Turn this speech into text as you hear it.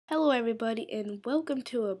everybody, and welcome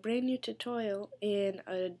to a brand new tutorial in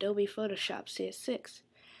Adobe Photoshop CS6.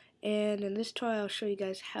 And in this tutorial I'll show you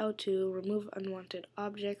guys how to remove unwanted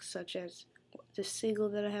objects such as this seagull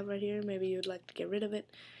that I have right here. Maybe you'd like to get rid of it,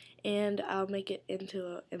 and I'll make it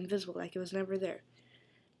into invisible, like it was never there.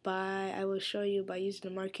 I will show you by using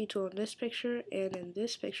the marquee tool in this picture, and in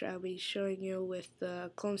this picture I'll be showing you with the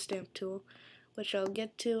clone stamp tool, which I'll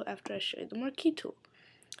get to after I show you the marquee tool.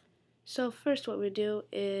 So first what we do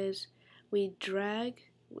is we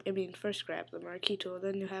first grab the marquee tool,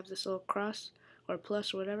 then you have this little cross or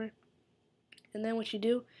plus or whatever, and then what you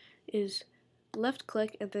do is left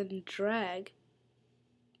click and then drag,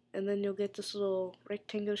 and then you'll get this little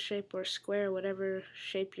rectangle shape or square, whatever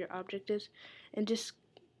shape your object is, and just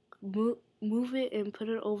move it and put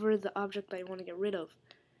it over the object that you want to get rid of.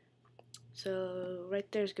 So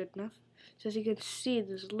right there is good enough. So as you can see,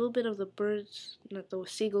 there's a little bit of the the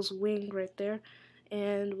seagull's wing right there,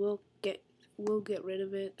 and we'll get rid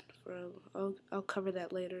of it. I'll cover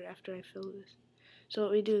that later after I fill this. So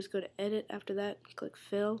what we do is go to Edit. After that, click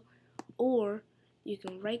Fill, or you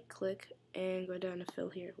can right click and go down to Fill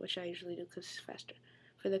here, which I usually do because it's faster.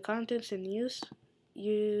 For the contents in use,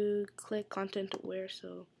 you click Content Aware.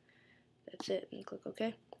 So that's it, and click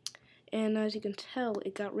OK. And as you can tell,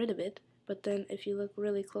 it got rid of it. But then if you look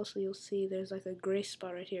really closely, you'll see there's like a gray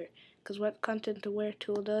spot right here. Because what Content Aware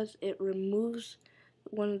tool does, it removes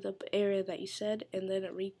one of the area that you said, and then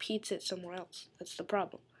it repeats it somewhere else. That's the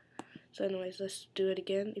problem. So anyways, let's do it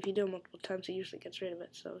again. If you do it multiple times, it usually gets rid of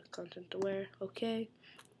it. So Content Aware, OK.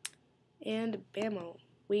 And bammo,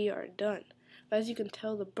 we are done. But as you can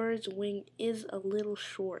tell, the bird's wing is a little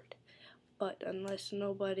short. But unless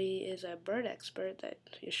nobody is a bird expert that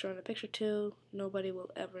you're showing a picture to, nobody will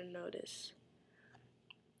ever notice.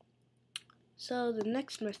 So the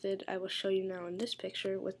next method I will show you now in this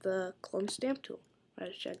picture with the clone stamp tool,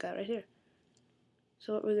 which I got right here.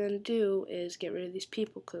 So what we're going to do is get rid of these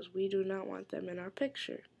people because we do not want them in our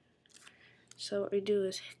picture. So what we do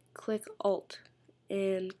is click Alt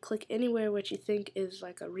and click anywhere which you think is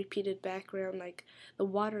like a repeated background, like the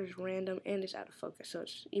water is random and it's out of focus, so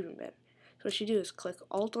it's even better. So what you do is click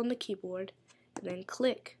Alt on the keyboard, and then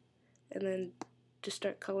click, and then just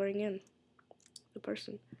start coloring in the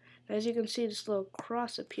person. Now, as you can see, this little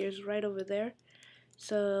cross appears right over there.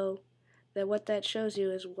 So that what that shows you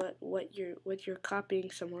is what you're copying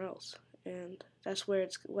somewhere else, and that's where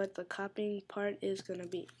what the copying part is gonna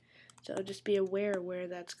be. So just be aware where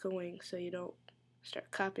that's going, so you don't start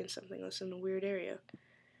copying something that's in a weird area.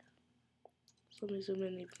 So let me zoom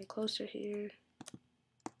in even closer here.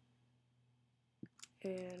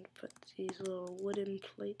 And put these little wooden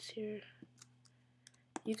plates here.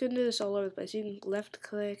 You can do this all over the place. You can left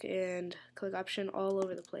click and click Option all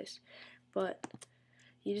over the place, but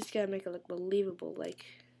you just gotta make it look believable. Like,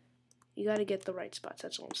 you gotta get the right spots.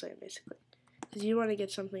 That's all I'm saying, basically. Because you want to get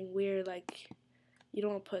something weird, like you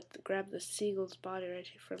don't want to grab the seagull's body right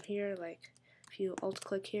from here. Like if you alt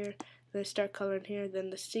click here, then start coloring here, then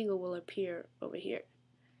the seagull will appear over here.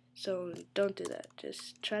 So don't do that.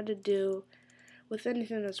 Just try to do with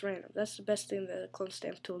anything that's random. That's the best thing that the clone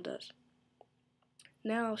stamp tool does.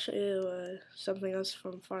 Now I'll show you something else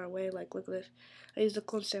from far away. Like, look at this. I use the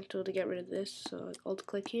clone stamp tool to get rid of this. So alt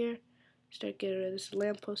click here, start getting rid of this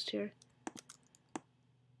lamppost here.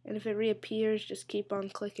 And if it reappears, just keep on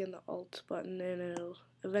clicking the alt button and it'll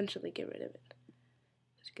eventually get rid of it.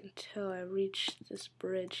 As you can tell, I reached this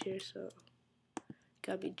bridge here, so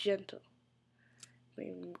gotta be gentle.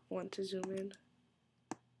 We want to zoom in.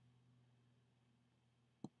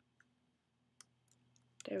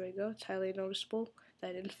 There we go, it's highly noticeable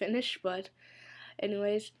that I didn't finish, but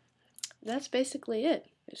anyways, that's basically it.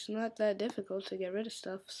 It's not that difficult to get rid of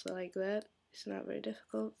stuff like that. It's not very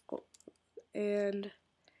difficult, and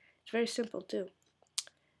it's very simple too.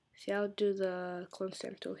 See, I'll do the clone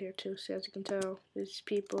stamp tool here too. See, as you can tell, there's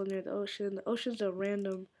people near the ocean. The ocean's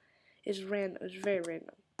random. It's very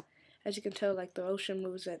random. As you can tell, like the ocean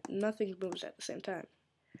nothing moves at the same time.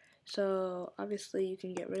 So obviously you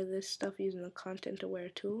can get rid of this stuff using the Content Aware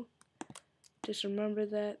tool. Just remember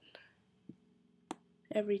that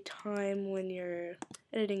every time when you're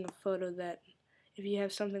editing a photo, that if you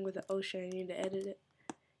have something with the ocean and you need to edit it,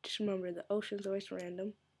 just remember the ocean's always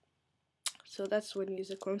random. So that's when you use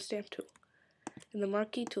the clone stamp tool. And the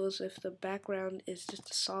marquee tool is if the background is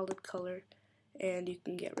just a solid color and you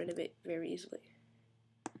can get rid of it very easily.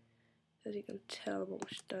 As you can tell, I'm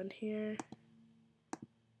almost done here.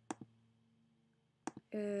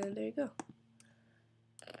 And there you go.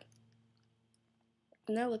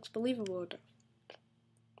 Now it looks believable enough.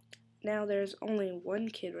 now there's only one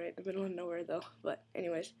kid right in the middle of nowhere though. But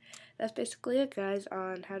anyways, that's basically it, guys,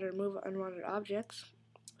 on how to remove unwanted objects.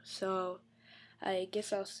 So I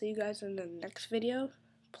guess I'll see you guys in the next video.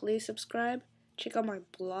 Please subscribe. Check out my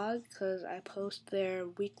blog because I post there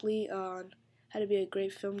weekly on how to be a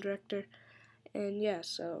great film director. And yeah,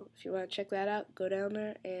 so if you want to check that out, go down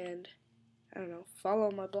there and, I don't know, follow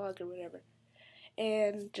my blog or whatever.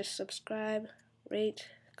 And just subscribe, rate,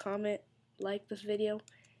 comment, like this video,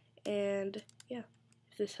 and yeah,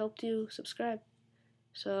 if this helped you, subscribe.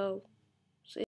 So